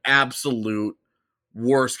like absolute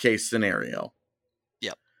worst case scenario.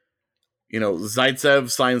 Yep. Zaitsev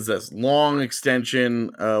signs this long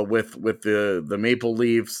extension with the Maple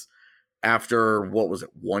Leafs after, what was it,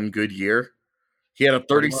 one good year? He had a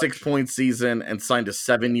 36-point season and signed a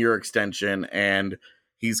 7-year extension, and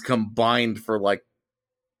he's combined for like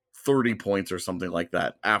 30 points or something like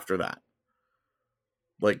that after that.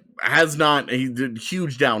 Like, he did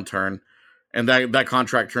huge downturn, and that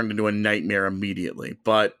contract turned into a nightmare immediately.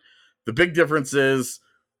 But the big difference is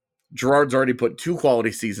Gerard's already put 2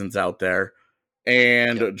 quality seasons out there,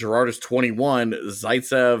 and Gerard is 21.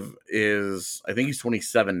 Zaitsev is, I think he's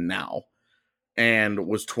 27 now, and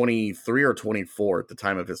was 23 or 24 at the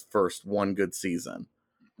time of his first one good season.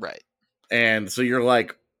 Right. And so you're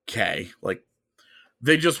like, okay, like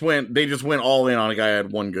they just went all in on a guy who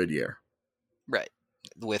had one good year. Right.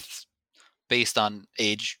 Based on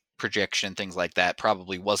age projection, things like that,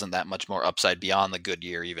 probably wasn't that much more upside beyond the good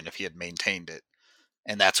year, even if he had maintained it.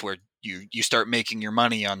 And that's where you start making your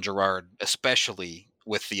money on Girard, especially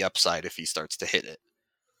with the upside if he starts to hit it.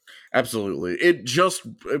 Absolutely.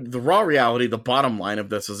 The raw reality, the bottom line of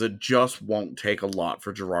this is it just won't take a lot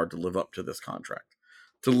for Girard to live up to this contract.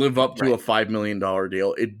 To live up to a $5 million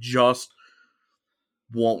deal, it just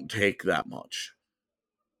won't take that much.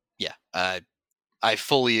 Yeah, I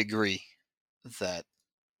fully agree that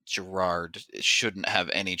Girard shouldn't have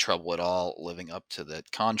any trouble at all living up to the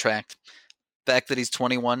contract. The fact that he's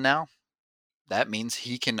 21 now, that means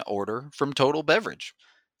he can order from Total Beverage.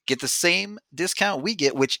 Get the same discount we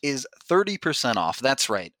get, which is 30% off. That's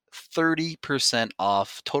right, 30%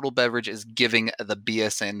 off. Total Beverage is giving the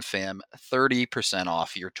BSN fam 30%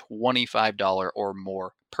 off your $25 or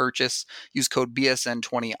more purchase. Use code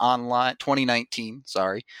BSN20 online 2019,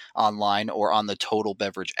 online or on the Total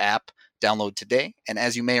Beverage app. Download today. And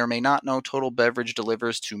as you may or may not know, Total Beverage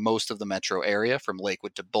delivers to most of the metro area, from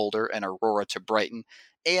Lakewood to Boulder and Aurora to Brighton,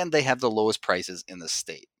 and they have the lowest prices in the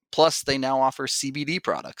state. Plus, they now offer CBD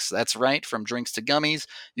products. That's right, from drinks to gummies,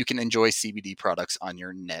 you can enjoy CBD products on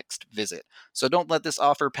your next visit. So don't let this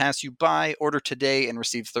offer pass you by. Order today and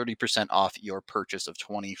receive 30% off your purchase of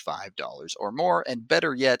 $25 or more. And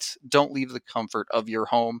better yet, don't leave the comfort of your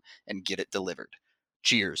home and get it delivered.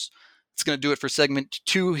 Cheers. It's going to do it for segment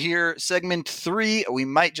 2 here. Segment 3, we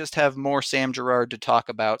might just have more Sam Girard to talk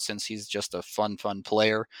about since he's just a fun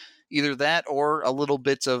player. Either that or a little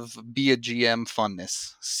bit of be a GM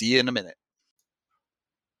funness. See you in a minute.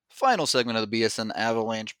 Final segment of the BSN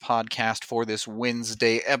Avalanche podcast for this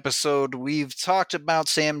Wednesday episode. We've talked about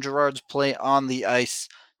Sam Girard's play on the ice.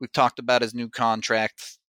 We've talked about his new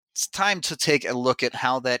contract. It's time to take a look at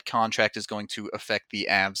how that contract is going to affect the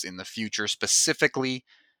Avs in the future, specifically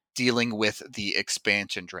dealing with the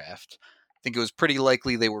expansion draft. I think it was pretty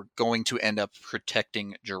likely they were going to end up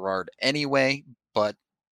protecting Girard anyway, but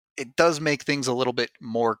it does make things a little bit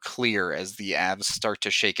more clear as the Avs start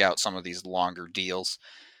to shake out some of these longer deals.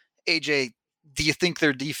 AJ, do you think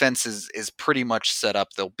their defense is pretty much set up?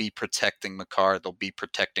 They'll be protecting Makar, they'll be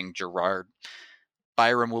protecting Girard.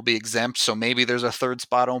 Byram will be exempt, so maybe there's a third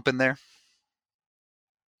spot open there?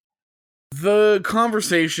 The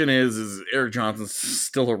conversation is Erik Johnson's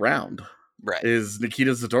still around? Right. Is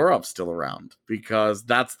Nikita Zadorov still around? Because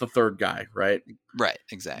that's the third guy, right? Right,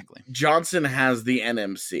 exactly. Johnson has the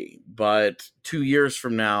NMC, but 2 years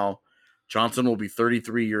from now, Johnson will be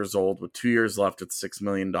 33 years old with 2 years left at $6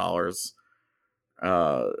 million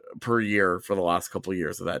per year for the last couple of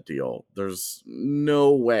years of that deal. There's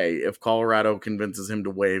no way, if Colorado convinces him to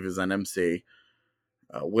waive his NMC,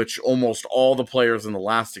 which almost all the players in the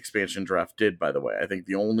last expansion draft did, by the way. I think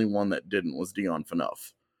the only one that didn't was Dion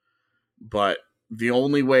Phaneuf. But the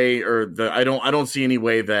only way, I don't see any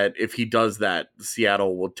way that if he does that,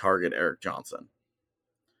 Seattle will target Erik Johnson.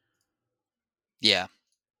 Yeah.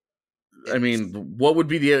 I mean, what would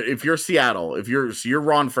be if you're Seattle, if you're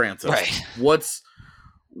Ron Francis, right, what's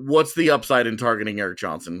the upside in targeting Erik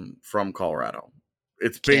Johnson from Colorado?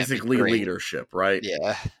 It's basically leadership, right?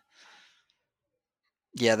 Yeah.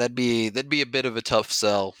 Yeah, that'd be a bit of a tough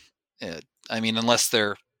sell. I mean, unless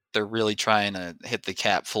they're really trying to hit the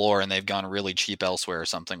cap floor and they've gone really cheap elsewhere or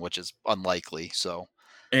something, which is unlikely. So,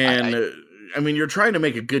 and I mean, you're trying to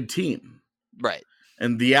make a good team, right?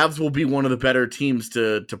 And the Avs will be one of the better teams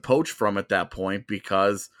to poach from at that point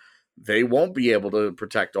because they won't be able to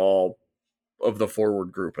protect all of the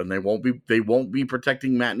forward group, and they won't be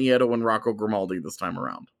protecting Matt Nieto and Rocco Grimaldi this time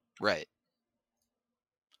around. Right.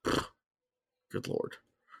 Good Lord.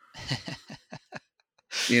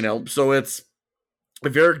 So it's,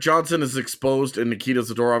 if Erik Johnson is exposed and Nikita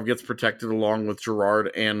Zadorov gets protected along with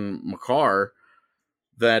Girard and Makar,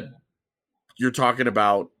 that you're talking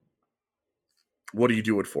about, what do you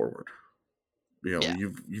do at forward?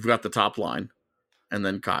 You've got the top line and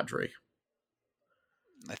then Kadri.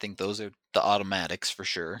 I think those are the automatics for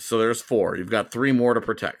sure. So there's 4. You've got 3 more to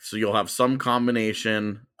protect. So you'll have some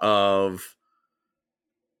combination of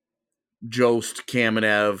Jost,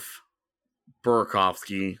 Kamenev,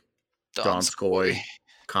 Burakovsky, Donskoy,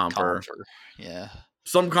 Comper. Yeah.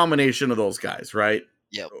 Some combination of those guys, right?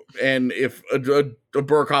 Yep. And if a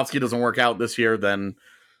Burakovsky doesn't work out this year, then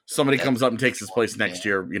somebody comes up and takes his place next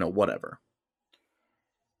year, whatever.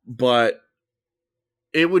 But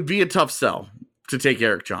it would be a tough sell to take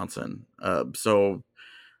Erik Johnson. So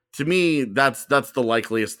to me, that's the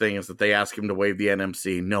likeliest thing, is that they ask him to waive the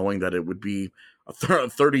NMC, knowing that it would be a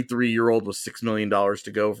 33-year-old with $6 million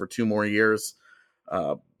to go for 2 more years.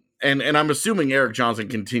 And I'm assuming Eric Johnson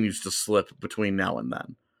continues to slip between now and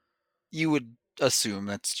then. You would assume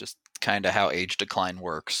that's just kind of how age decline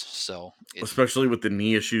works. So especially with the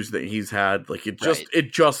knee issues that he's had, like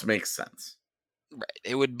it just makes sense. Right.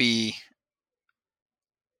 It would be,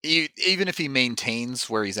 even if he maintains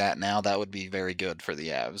where he's at now, that would be very good for the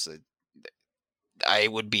Avs. I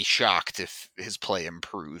would be shocked if his play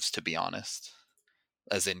improves, to be honest,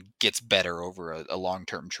 as in gets better over a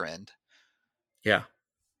long-term trend. Yeah.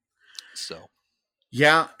 So.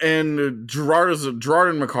 Yeah, and Gerard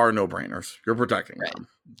and Makar no-brainers. You're protecting them.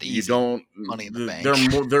 You don't money in the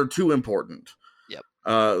bank. They're too important. Yep.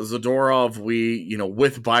 Zadorov,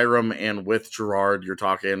 with Byram and with Gerard, you're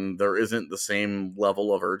talking there isn't the same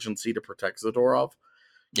level of urgency to protect Zadorov.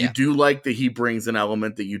 Yeah. You do like that he brings an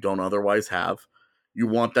element that you don't otherwise have. You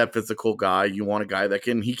want that physical guy. You want a guy that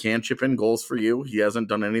can chip in goals for you. He hasn't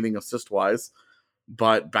done anything assist-wise,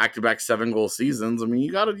 but back-to-back 7-goal seasons. I mean, you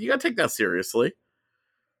gotta take that seriously.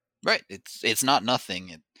 Right. It's not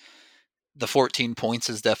nothing. The 14 points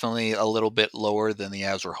is definitely a little bit lower than the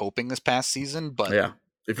Avs were hoping this past season, but yeah,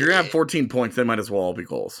 if you're gonna have 14 points, they might as well all be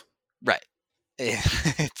goals. Right.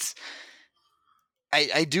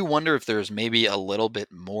 I do wonder if there's maybe a little bit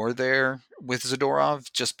more there with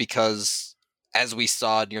Zadorov, just because, as we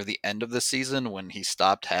saw near the end of the season when he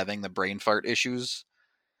stopped having the brain fart issues,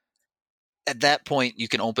 at that point you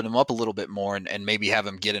can open him up a little bit more and maybe have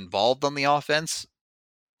him get involved on the offense.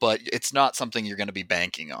 But it's not something you're going to be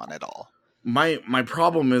banking on at all. My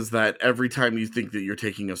problem is that every time you think that you're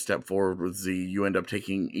taking a step forward with Z, you end up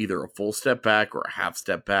taking either a full step back or a half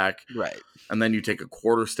step back. Right. And then you take a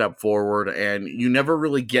quarter step forward, and you never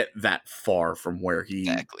really get that far from where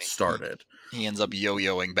he started. He ends up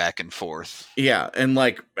yo-yoing back and forth. Yeah, and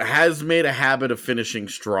has made a habit of finishing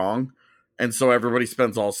strong, and so everybody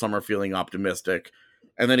spends all summer feeling optimistic,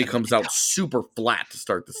 and then he comes out super flat to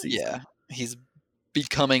start the season. Yeah, he's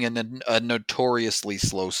becoming a notoriously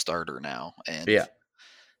slow starter now, and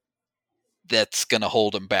that's gonna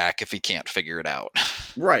hold him back if he can't figure it out.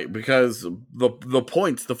 Right, because the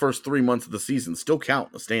points the first 3 months of the season still count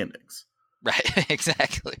in the standings. Right,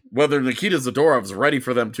 exactly. Whether Nikita Zadorov's ready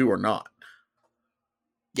for them to or not.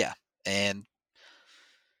 Yeah, and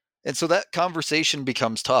so that conversation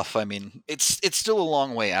becomes tough. I mean, it's still a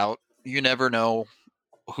long way out. You never know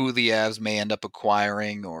who the Avs may end up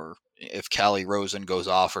acquiring, or if Calle Rosen goes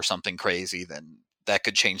off or something crazy, then that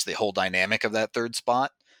could change the whole dynamic of that third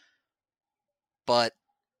spot. But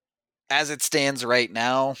as it stands right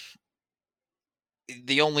now,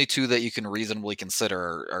 the only two that you can reasonably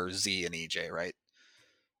consider are Z and EJ, right?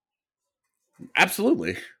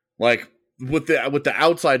 Absolutely. With the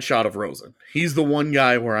outside shot of Rosen, he's the one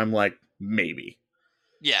guy where I'm like, maybe.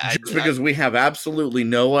 Yeah. Just because we have absolutely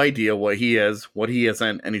no idea what he is, what he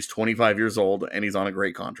isn't, and he's 25 years old, and he's on a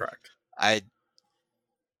great contract. I'm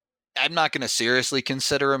not going to seriously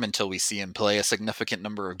consider him until we see him play a significant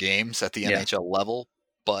number of games at the NHL level,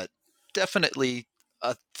 but definitely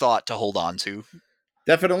a thought to hold on to.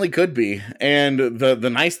 Definitely could be. And the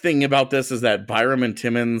nice thing about this is that Byram and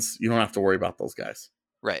Timmins, you don't have to worry about those guys.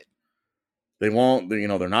 Right. They won't, they're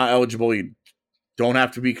not eligible. You don't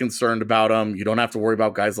have to be concerned about them. You don't have to worry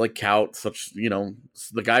about guys like Kaut,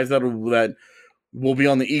 the guys that will be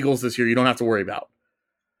on the Eagles this year, you don't have to worry about.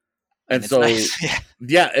 And so, nice.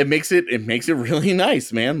 It makes it really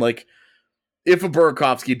nice, man. If a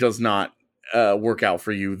Burakovsky does not work out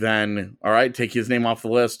for you, then all right, take his name off the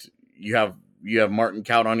list. You have Martin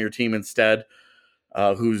Kaut on your team instead,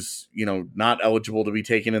 who's not eligible to be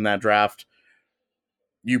taken in that draft.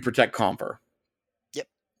 You protect Comfer. Yep.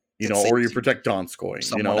 Or you protect Donskoy.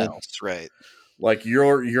 Someone else, right?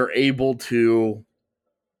 You're able to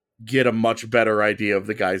get a much better idea of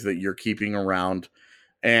the guys that you're keeping around.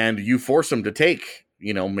 And you force them to take,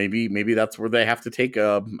 maybe that's where they have to take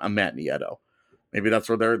a Matt Nieto. Maybe that's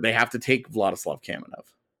where they have to take Vladislav Kamenev.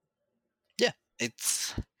 Yeah,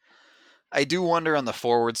 I do wonder on the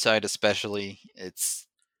forward side, especially.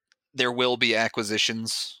 There will be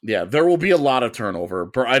acquisitions. Yeah, there will be a lot of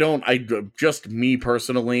turnover. Just me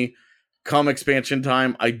personally, come expansion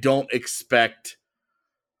time, I don't expect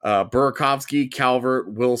Burakovsky,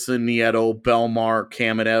 Calvert, Wilson, Nieto, Belmar,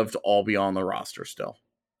 Kamenev to all be on the roster still.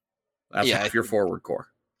 That's your forward core.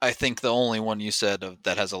 I think the only one you said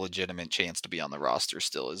that has a legitimate chance to be on the roster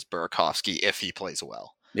still is Burakovsky if he plays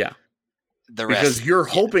well. Yeah. The rest, because you're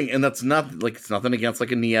hoping, and that's not it's nothing against a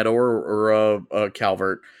Nieto or a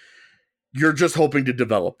Calvert. You're just hoping to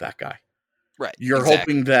develop that guy. Right. You're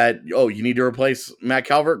hoping that, you need to replace Matt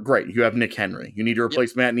Calvert? Great. You have Nick Henry. You need to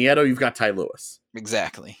replace Matt Nieto? You've got Ty Lewis.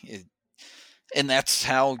 Exactly. And that's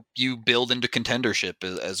how you build into contendership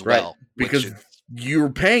as Right. well. Because you're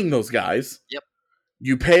paying those guys. Yep.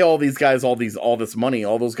 You pay all these guys all this money.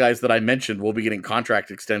 All those guys that I mentioned will be getting contract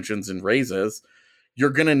extensions and raises. You're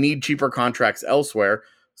going to need cheaper contracts elsewhere.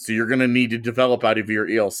 So you're going to need to develop out of your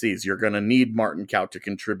ELCs. You're going to need Martin Kaut to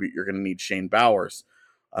contribute. You're going to need Shane Bowers.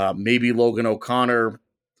 Maybe Logan O'Connor,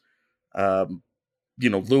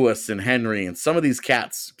 Lewis and Henry and some of these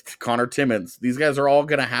cats, Connor Timmons. These guys are all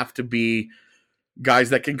going to have to be guys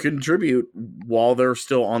that can contribute while they're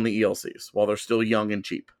still on the ELCs, while they're still young and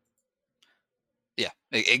cheap. Yeah,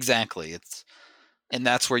 exactly. And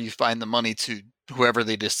that's where you find the money to whoever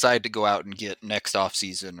they decide to go out and get next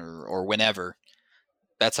offseason or whenever.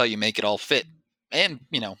 That's how you make it all fit. And,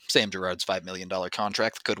 Sam Girard's $5 million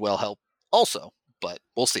contract could well help also, but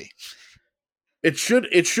we'll see. It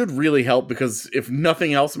should really help because if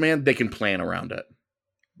nothing else, man, they can plan around it.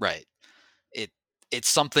 Right. It's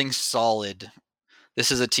something solid.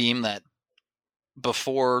 This is a team that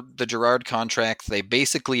before the Girard contract, they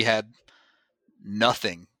basically had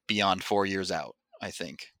nothing beyond 4 years out, I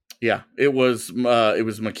think. Yeah, it was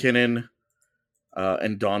McKinnon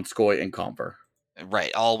and Donskoy and Comfer.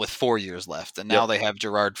 Right, all with 4 years left. And now they have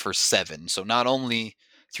Girard for 7. So not only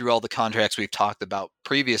through all the contracts we've talked about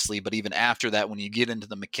previously, but even after that, when you get into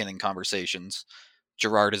the McKinnon conversations,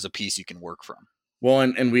 Girard is a piece you can work from. Well,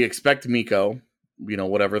 and we expect Mikko,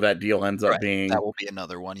 whatever that deal ends up being. That will be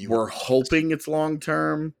another one. We're hoping it's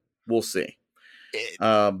long-term. We'll see.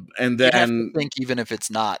 And then you have to think even if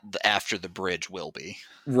it's not, after the bridge will be.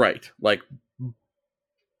 Right. Like,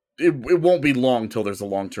 it won't be long till there's a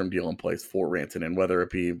long-term deal in place for Rantanen, whether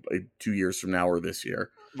it be 2 years from now or this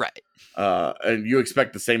year. Right. And you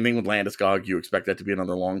expect the same thing with Landeskog. You expect that to be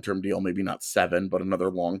another long-term deal, maybe not 7, but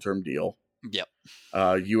another long-term deal. Yep.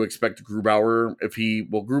 You expect Grubauer,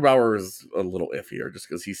 Grubauer is a little iffier just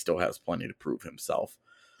because he still has plenty to prove himself.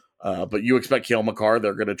 But you expect Cale Makar,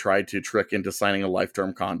 they're going to try to trick into signing a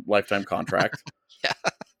lifetime contract. Yeah.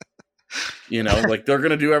 They're going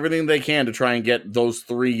to do everything they can to try and get those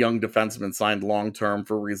 3 young defensemen signed long-term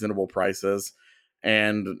for reasonable prices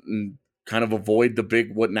and kind of avoid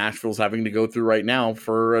what Nashville's having to go through right now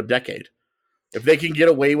for a decade. If they can get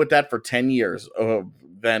away with that for 10 years,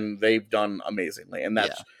 then they've done amazingly. And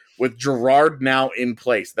that's with Girard now in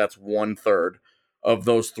place, that's 1/3 of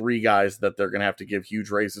those 3 guys that they're going to have to give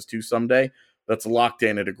huge raises to someday. That's locked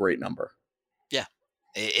in at a great number. Yeah,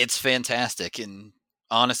 it's fantastic. And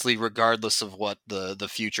honestly, regardless of what the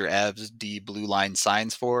future Avs D blue line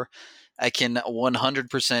signs for, I can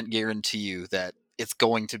 100% guarantee you that it's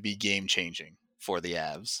going to be game-changing for the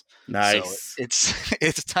Avs. Nice. So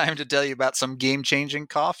it's time to tell you about some game-changing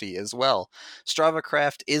coffee as well. Strava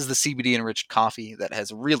Craft is the CBD-enriched coffee that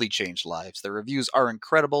has really changed lives. Their reviews are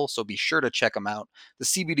incredible, so be sure to check them out. The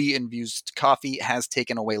CBD-infused coffee has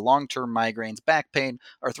taken away long-term migraines, back pain,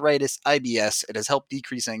 arthritis, IBS. It has helped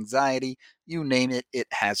decrease anxiety. You name it, it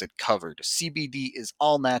has it covered. CBD is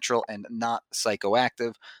all natural and not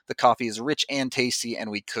psychoactive. The coffee is rich and tasty, and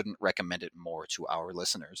we couldn't recommend it more to our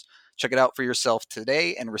listeners. Check it out for yourself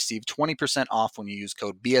today and receive 20% off when you use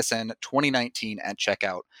code BSN2019 at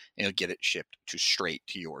checkout, and you'll get it shipped straight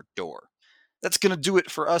to your door. That's going to do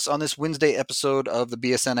it for us on this Wednesday episode of the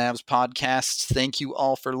BSN Avs podcast. Thank you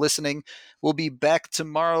all for listening. We'll be back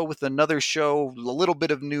tomorrow with another show, a little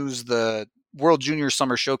bit of news. The World Junior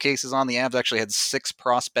Summer Showcase is on. The Avs actually had 6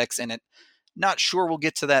 prospects in it. Not sure we'll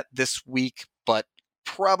get to that this week, but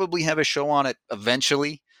probably have a show on it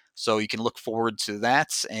eventually. So you can look forward to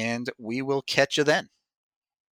that, and we will catch you then.